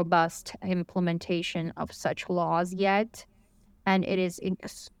robust implementation of such laws yet. And it's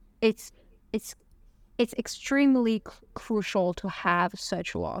it's it's extremely crucial to have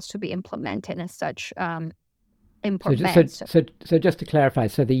such laws to be implemented and such So, import so, bans. so, so, just to clarify,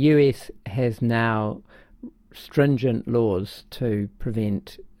 so the US has now stringent laws to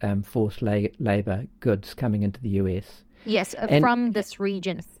prevent forced labor goods coming into the US, Yes, and from this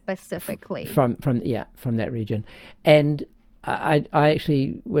region specifically. from that region, and I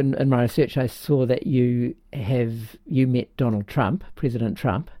actually, when in my research, I saw that you met Donald Trump, President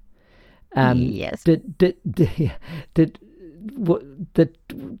Trump. Yes. Did what did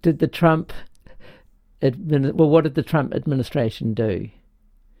the Trump what did the Trump administration do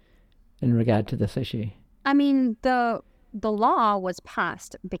in regard to this issue? I mean, the law was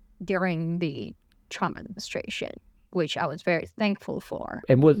passed during the Trump administration, which I was very thankful for.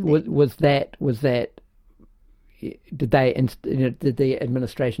 And was that did did the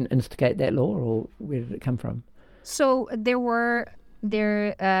administration instigate that law, or where did it come from? So there were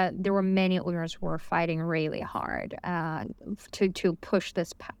many Uyghurs who were fighting really hard to push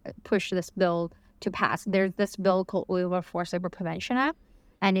this bill to pass. There's this bill called Uyghur Forced Labor Prevention Act,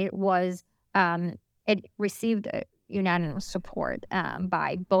 and it received unanimous support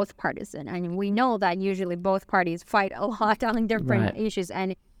by both parties. And we know that usually both parties fight a lot on different Right. issues,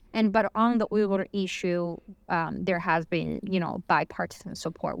 but on the Uyghur issue, there has been bipartisan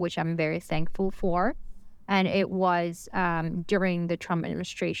support, which I'm very thankful for. And it was during the Trump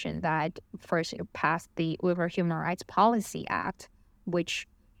administration that first it passed the Uyghur Human Rights Policy Act, which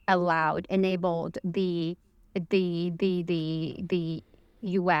enabled the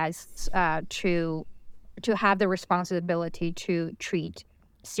U.S. To have the responsibility to treat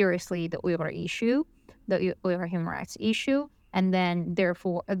seriously the Uyghur issue, the Uyghur human rights issue, and then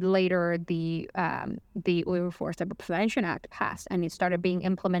therefore later the Uyghur Forced Labor Prevention Act passed, and it started being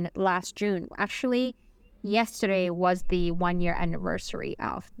implemented last June. Actually, yesterday was the 1 year anniversary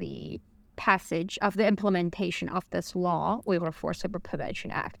of the passage of the implementation of this law, Uyghur Forced Labor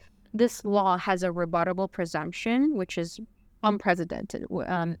Prevention Act. This law has a rebuttable presumption, which is unprecedented. What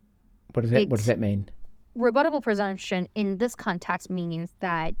does that mean? Rebuttable presumption in this context means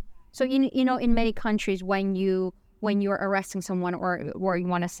that, so in many countries when you're arresting someone or you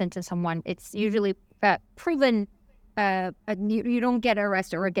want to sentence someone, it's usually proven. You don't get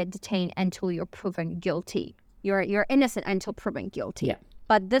arrested or get detained until you're proven guilty. You're innocent until proven guilty. Yeah.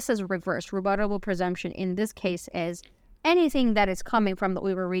 But this is reversed. Rebuttable presumption in this case is anything that is coming from the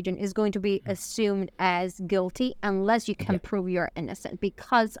Uyghur region is going to be assumed as guilty unless you can prove you're innocent,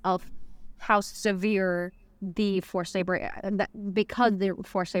 because of how severe the forced labor, because the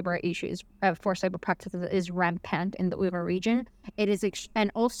forced labor issues, forced labor practices is rampant in the Uyghur region. It is,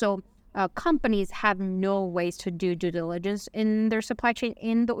 and also companies have no ways to do due diligence in their supply chain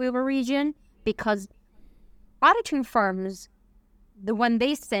in the Uyghur region, because auditing firms, when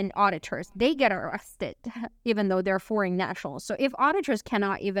they send auditors, they get arrested, even though they're foreign nationals. So if auditors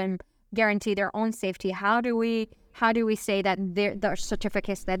cannot even guarantee their own safety, how do we say that the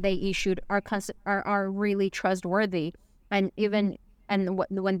certificates that they issued are really trustworthy? And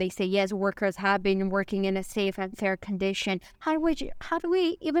when they say yes, workers have been working in a safe and fair condition, how do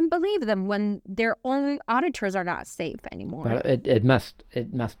we even believe them when their own auditors are not safe anymore? Well, it must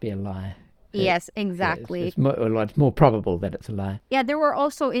be a lie. Yes, exactly. It's more probable that it's a lie. Yeah, there were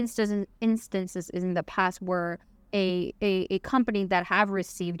also instances in the past where a company that have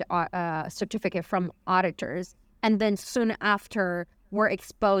received a certificate from auditors, and then soon after were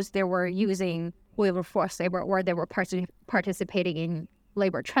exposed they were using Uyghur forced labor, or they were participating in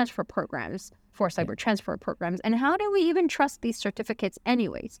labor transfer programs, forced labor transfer programs. And how do we even trust these certificates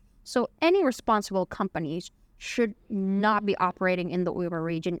anyways? So any responsible companies should not be operating in the Uyghur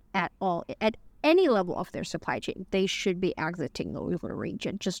region at all, at any level of their supply chain. They should be exiting the Uyghur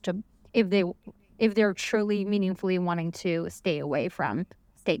region just to, if they're truly meaningfully wanting to stay away from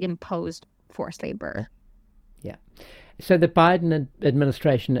state-imposed forced labor. Yeah. So the Biden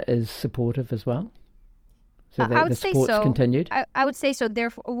administration is supportive as well? So I would the say support's so. continued? I would say so.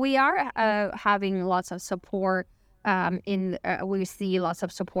 Therefore, we are having lots of support. We see lots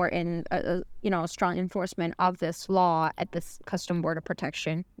of support in strong enforcement of this law at this Custom Border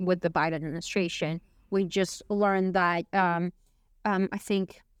Protection with the Biden administration. We just learned that I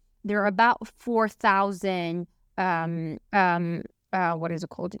think there are about 4,000. What is it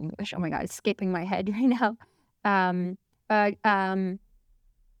called in English? Oh my God, it's escaping my head right now.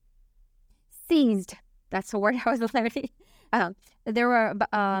 Seized. That's the word I was looking at. There were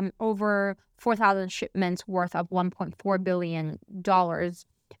over 4,000 shipments worth of $1.4 billion.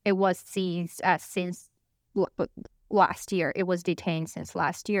 It was seized since last year. It was detained since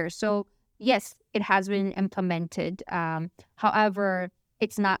last year. So yes, it has been implemented. However,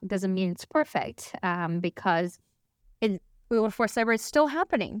 doesn't mean it's perfect because Uyghur forced labor is still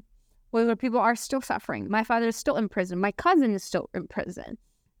happening. Uyghur people are still suffering. My father is still in prison. My cousin is still in prison.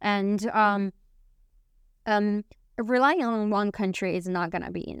 And relying on one country is not going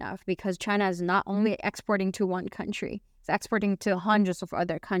to be enough because China is not only exporting to one country, it's exporting to hundreds of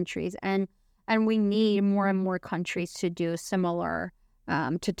other countries. And we need more and more countries to do similar,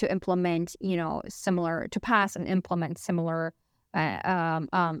 to implement, similar, to pass and implement similar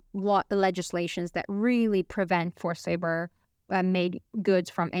legislations that really prevent forced labor made goods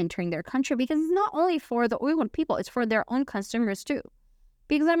from entering their country, because it's not only for the Uyghur people, it's for their own consumers too.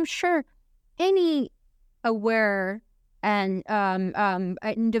 Because I'm sure any aware and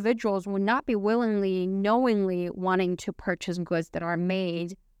individuals would not be knowingly wanting to purchase goods that are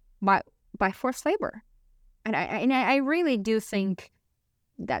made by forced labor. And I really do think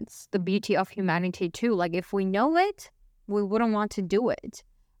that's the beauty of humanity too. Like, if we know it, we wouldn't want to do it.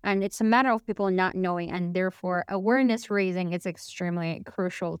 And it's a matter of people not knowing, and therefore awareness raising is extremely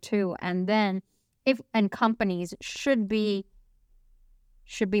crucial too. And then companies should be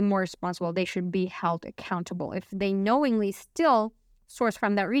more responsible. They should be held accountable. If they knowingly still source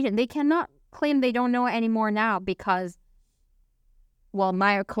from that region, they cannot claim they don't know anymore now because, well,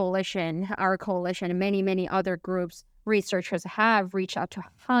 our coalition, and many, many other groups, researchers have reached out to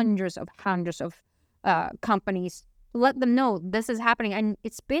hundreds of companies to let them know this is happening. And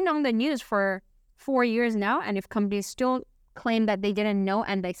it's been on the news for 4 years now. And if companies still claim that they didn't know,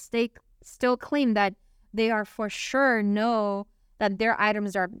 and they still claim that they are for sure know that their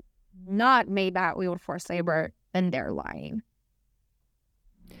items are not made by Uyghur forced labor, then they're lying.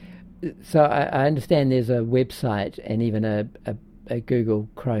 So I understand there's a website and even a Google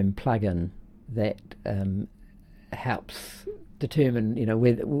Chrome plugin that helps determine,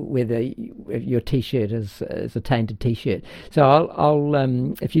 whether your T-shirt is a tainted T-shirt. So I'll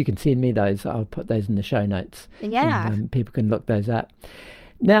if you can send me those, I'll put those in the show notes. Yeah, and, people can look those up.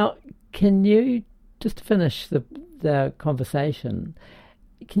 Now, can you, just to finish the conversation,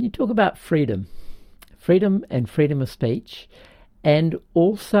 can you talk about freedom and freedom of speech, and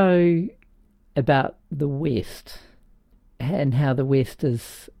also about the West and how the West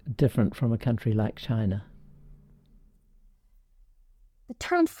is different from a country like China? the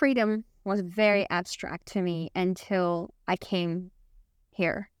term freedom was very abstract to me until I came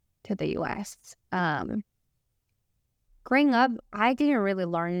here to the U.S. Growing up, I didn't really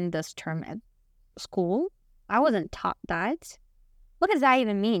learn this term at school. I wasn't taught that. What does that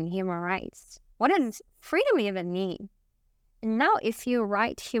even mean, human rights? What does freedom even mean? And now, if you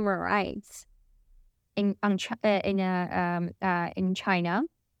write human rights in China,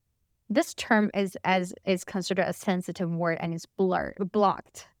 this term is considered a sensitive word and is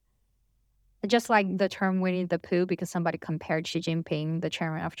blocked. Just like the term Winnie the Pooh, because somebody compared Xi Jinping, the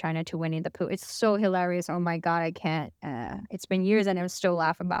chairman of China, to Winnie the Pooh. It's so hilarious. Oh my God, I can't. It's been years and I still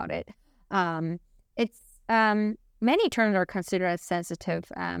laugh about it. It's many terms are considered as sensitive,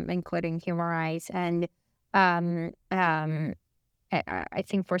 including human rights. And I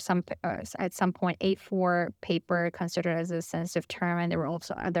think for some, at some point, A4 paper considered as a sensitive term, and there were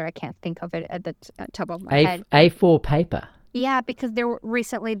also other. I can't think of it at the top of my head. A4 paper. Yeah, because there were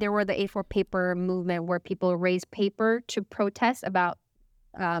the A4 paper movement where people raised paper to protest about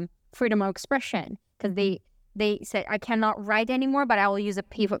freedom of expression, because they said, I cannot write anymore, but I will use a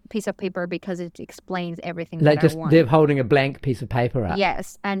piece of paper because it explains everything that Like I just want. they're holding a blank piece of paper up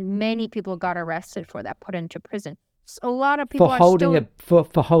Yes, and many people got arrested for that, put into prison. So a lot of for people are still,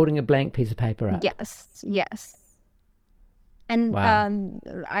 holding a blank piece of paper up. yes, yes. And Wow.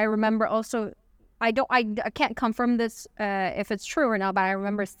 I remember also, I can't confirm this if it's true or not, but I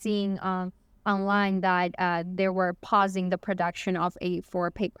remember seeing online that they were pausing the production of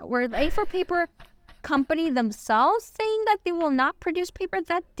A4 paper. Were the A4 paper company themselves saying that they will not produce paper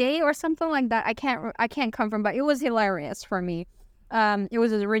that day or something like that? I can't confirm, but it was hilarious for me. It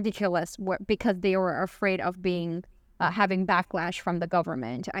was ridiculous because they were afraid of being having backlash from the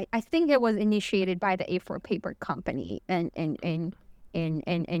government. I think it was initiated by the A4 paper company in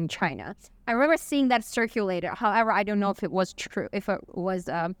China. I remember seeing that circulated. However, I don't know if it was true, if it was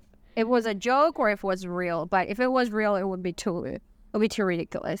a joke or if it was real. But if it was real, it would be too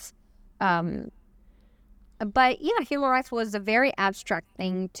ridiculous. But yeah, human rights was a very abstract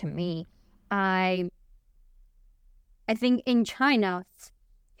thing to me. I think in China,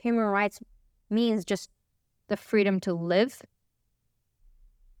 human rights means just the freedom to live.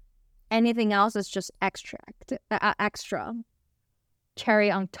 Anything else is just extra,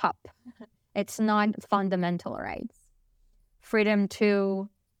 cherry on top. It's not fundamental rights. Freedom to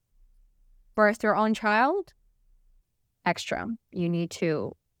birth your own child, extra. You need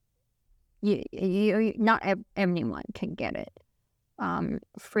to. Not anyone can get it.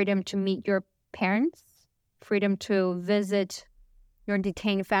 Freedom to meet your parents. Freedom to visit your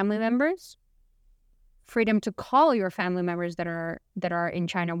detained family members. Freedom to call your family members that are in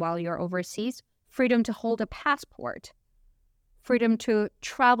China while you're overseas. Freedom to hold a passport. Freedom to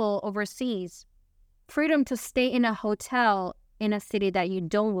travel overseas. Freedom to stay in a hotel in a city that you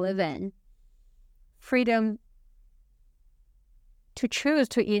don't live in. Freedom to choose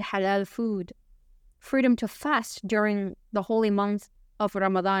to eat halal food. Freedom to fast during the holy month of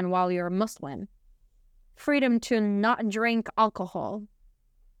Ramadan while you're a Muslim. Freedom to not drink alcohol.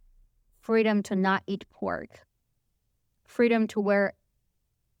 Freedom to not eat pork. Freedom to wear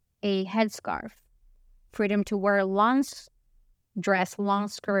a headscarf. Freedom to wear long dress, long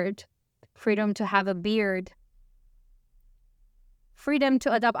skirt. Freedom to have a beard. Freedom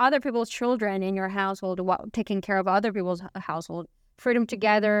to adopt other people's children in your household while taking care of other people's household. Freedom to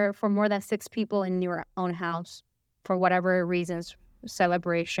gather for more than 6 people in your own house for whatever reasons,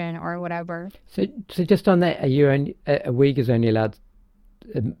 celebration or whatever. So just on that, a Uyghur's only allowed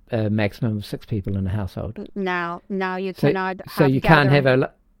a maximum of 6 people in a household. Now you cannot have so you can't have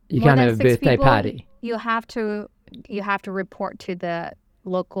a birthday people, party. You have to report to the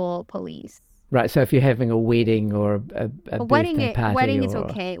local police. Right. So if you're having a wedding or a birthday party, wedding is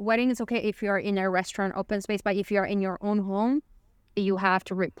okay. Wedding is okay if you're in a restaurant, open space. But if you're in your own home, you have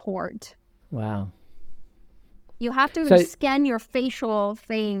to report. Wow. You have to scan your facial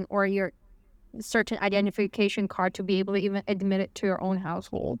thing or your certain identification card to be able to even admit it to your own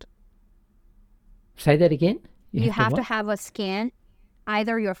household. Say that again? You have to have a scan,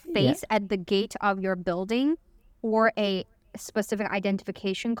 either your face at the gate of your building or a specific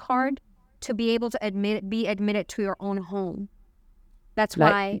identification card to be able to be admitted to your own home. That's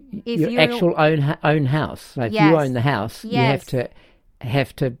why if your actual own house. Like yes, if you own the house, yes, you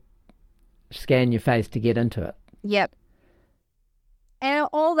have to scan your face to get into it. Yep. And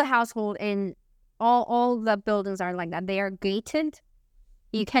all the household in all the buildings are like that. They are gated.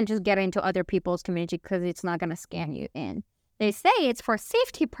 You can't just get into other people's community because it's not going to scan you in. They say it's for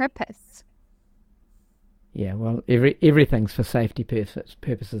safety purpose. Yeah, well, everything's for safety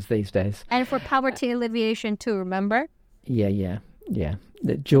purposes these days. And for poverty alleviation too, remember? Yeah.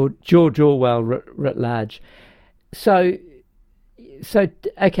 George Orwell writ large. So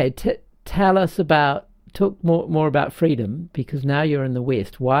okay, tell us talk more about freedom, because now you're in the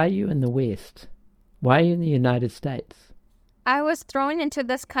West. Why are you in the West? Why are you in the United States? I was thrown into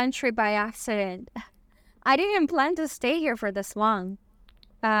this country by accident. I didn't plan to stay here for this long.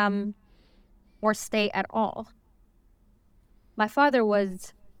 Or stay at all. My father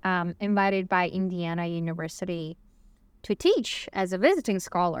was invited by Indiana University to teach as a visiting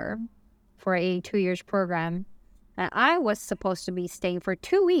scholar for a 2-year program. And I was supposed to be staying for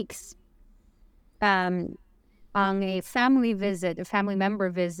 2 weeks on a family member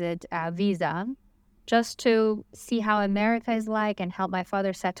visit visa, just to see how America is like and help my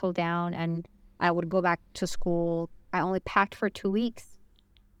father settle down. And I would go back to school. I only packed for 2 weeks.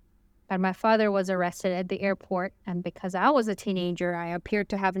 And my father was arrested at the airport. And because I was a teenager, I appeared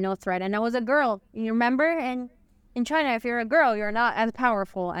to have no threat. And I was a girl. You remember? And in China, if you're a girl, you're not as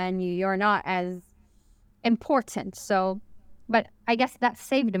powerful and you're not as important. So, but I guess that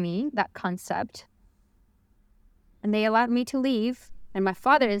saved me, that concept. and they allowed me to leave. And my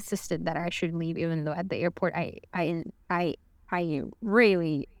father insisted that I should leave, even though at the airport I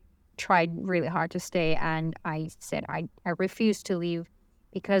really tried really hard to stay, and I said I refused to leave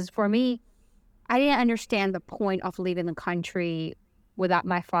because for me, I didn't understand the point of leaving the country without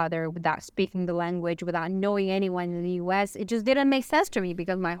my father, without speaking the language, without knowing anyone in the U.S. It just didn't make sense to me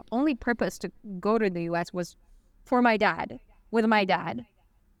because my only purpose to go to the U.S. was for my dad, with my dad,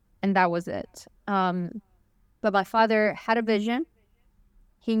 and that was it. But my father had a vision.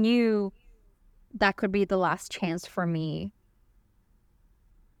 He knew that could be the last chance for me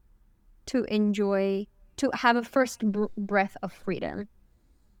to enjoy, to have a first breath of freedom.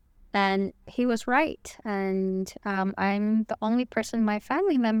 And he was right. And I'm the only person, in my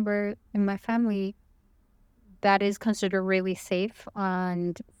family that is considered really safe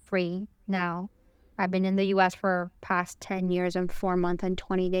and free now. I've been in the U.S. for past 10 years and 4 months and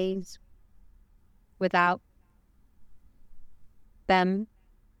 20 days without them,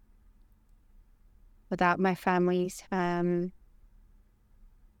 without my family's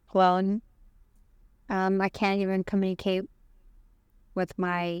alone. I can't even communicate with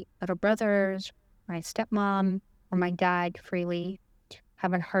my little brothers, my stepmom, or my dad freely.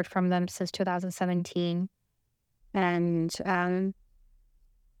 Haven't heard from them since 2017. And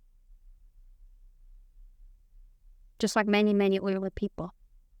just like many, many other people,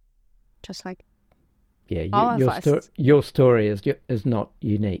 just like all of us. Your story is not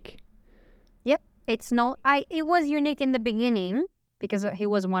unique. Yep, it's not. It was unique in the beginning because he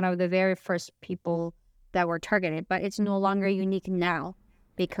was one of the very first people that were targeted, but it's no longer unique now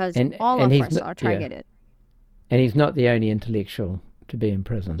because all of us are targeted. Yeah. And he's not the only intellectual to be in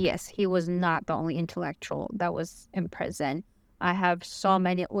prison. Yes, he was not the only intellectual that was in prison. I have so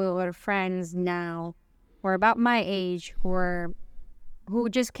many older friends now who are about my age who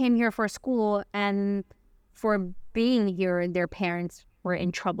just came here for school, and for being here, their parents were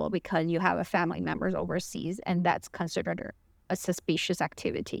in trouble because you have a family members overseas, and that's considered a suspicious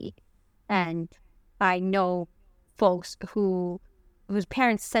activity. And I know folks whose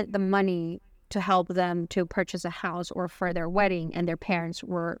parents sent them money to help them to purchase a house or for their wedding, and their parents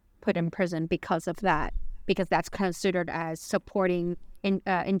were put in prison because of that, because that's considered as supporting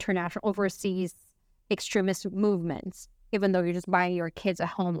international overseas extremist movements, even though you're just buying your kids a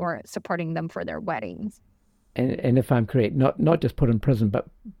home or supporting them for their weddings. And if I'm correct, not just put in prison, but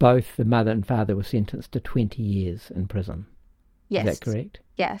both the mother and father were sentenced to 20 years in prison. Yes. Is that correct?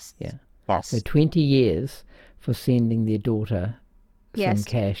 Yes. Yeah. Yes. So 20 years for sending their daughter some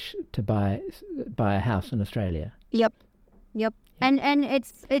cash to buy a house in Australia. Yep. And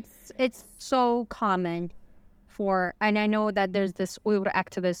it's so common and I know that there's this Uyghur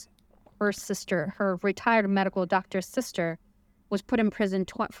activist, her sister, her retired medical doctor's sister, was put in prison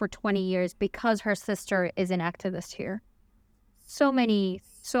for 20 years because her sister is an activist here. So many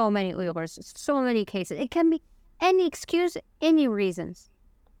Uyghurs, so many cases. It can be any excuse, any reasons.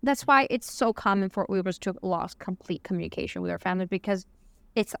 That's why it's so common for Uyghurs to lose complete communication with their families, because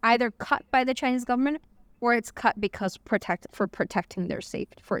it's either cut by the Chinese government or it's cut because protecting their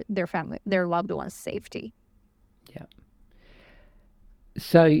safety, for their family, their loved ones' safety. Yeah.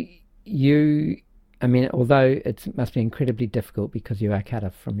 So although it must be incredibly difficult because you are cut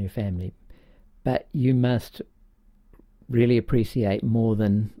off from your family, but you must really appreciate more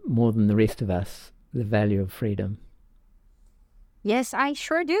than the rest of us the value of freedom. Yes, I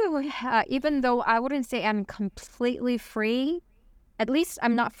sure do. Even though I wouldn't say I'm completely free, at least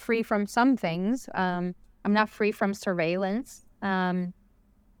I'm not free from some things. I'm not free from surveillance. When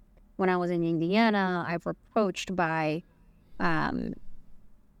I was in Indiana, I was approached by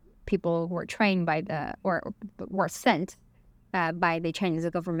people who were trained or were sent by the Chinese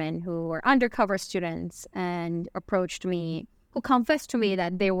government, who were undercover students, and approached me, who confessed to me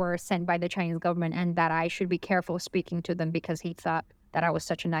that they were sent by the Chinese government and that I should be careful speaking to them because he thought that I was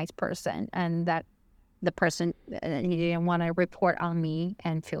such a nice person, and that the person, he didn't want to report on me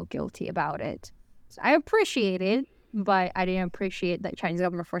and feel guilty about it. So I appreciate it, but I didn't appreciate the Chinese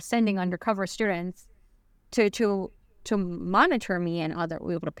government for sending undercover students to monitor me and other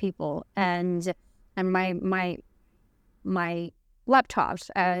Uyghur people, and my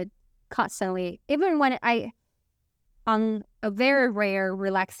laptops constantly, even when on a very rare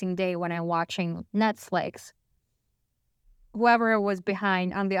relaxing day when I'm watching Netflix, whoever was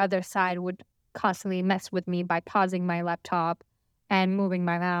behind on the other side would constantly mess with me by pausing my laptop and moving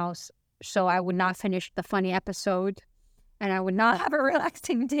my mouse, so I would not finish the funny episode and I would not have a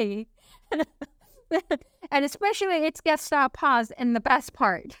relaxing day. And especially it gets paused in the best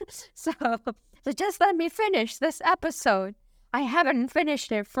part. So just let me finish this episode. I haven't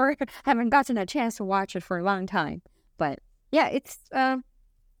finished it haven't gotten a chance to watch it for a long time. But yeah, it's I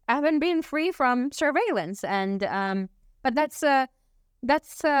haven't been free from surveillance, and but that's a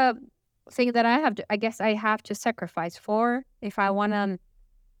thing that I guess I have to sacrifice for if I want to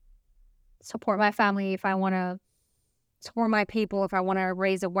support my family, if I want to support my people, if I want to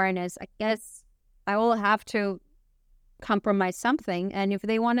raise awareness. I guess I will have to compromise something. And if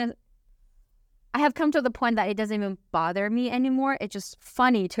they want to, I have come to the point that it doesn't even bother me anymore. It's just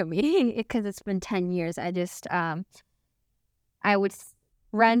funny to me because it's been 10 years. I would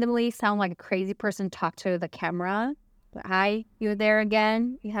randomly sound like a crazy person, talk to the camera. Hi, you there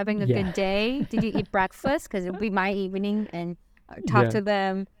again? You having a good day? Did you eat breakfast? Because it'll be my evening, and talk to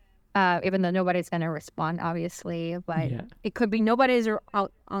them, even though nobody's going to respond, obviously. But it could be nobody's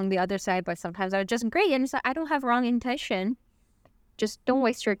out on the other side, but sometimes I would just great. And it's like, I don't have wrong intention. Just don't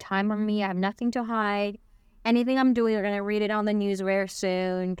waste your time on me. I have nothing to hide. Anything I'm doing, you're going to read it on the news very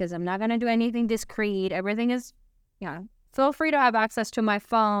soon because I'm not going to do anything discreet. Everything is, feel free to have access to my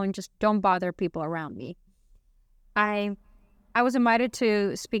phone. Just don't bother people around me. I was invited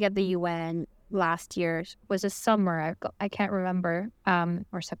to speak at the UN last year. It was a summer. I can't remember,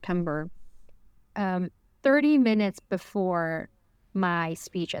 or September. 30 minutes before my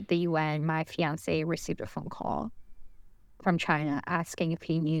speech at the UN, my fiance received a phone call from China asking if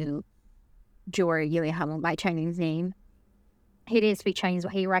he knew Jewher Ilham, my Chinese name. He didn't speak Chinese,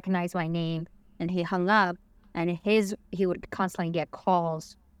 but he recognized my name, and he hung up. And he would constantly get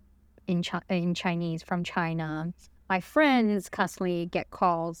calls in Chinese from China. My friends constantly get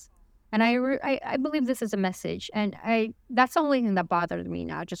calls, and I believe this is a message. And that's the only thing that bothers me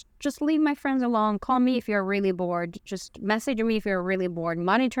now. Just leave my friends alone. Call me if you're really bored. Just message me if you're really bored.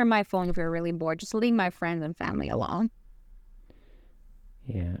 Monitor my phone if you're really bored. Just leave my friends and family alone.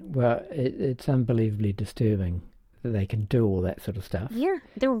 Yeah, well, it's unbelievably disturbing that they can do all that sort of stuff. Yeah,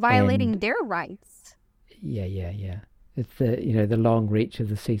 they're violating their rights. Yeah. It's the long reach of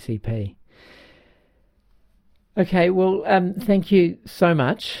the CCP. Okay, well, thank you so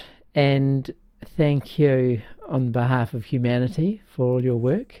much, and thank you on behalf of humanity for all your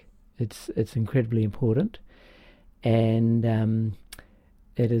work. It's incredibly important, and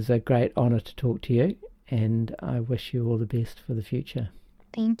it is a great honour to talk to you, and I wish you all the best for the future.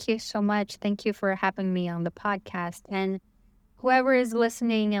 Thank you so much. Thank you for having me on the podcast, and whoever is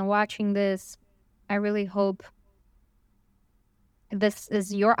listening and watching this, I really hope this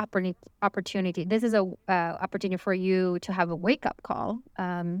is your opportunity. This is a opportunity for you to have a wake up call.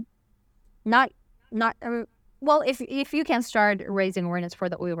 Not well. If you can start raising awareness for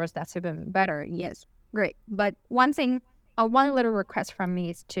the Uyghurs, that's even better. Yes, great. But one little request from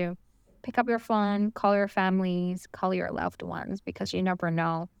me is to pick up your phone, call your families, call your loved ones, because you never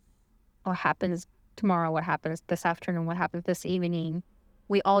know what happens tomorrow, what happens this afternoon, what happens this evening.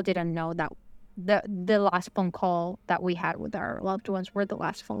 We all didn't know that the last phone call that we had with our loved ones were the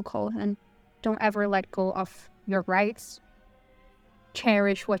last phone call. And don't ever let go of your rights.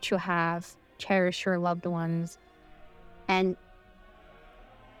 Cherish what you have. Cherish your loved ones. And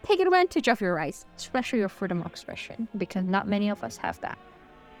take advantage of your rights, especially your freedom of expression, because not many of us have that.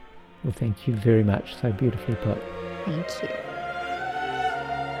 Well, thank you very much. So beautifully put. Thank you.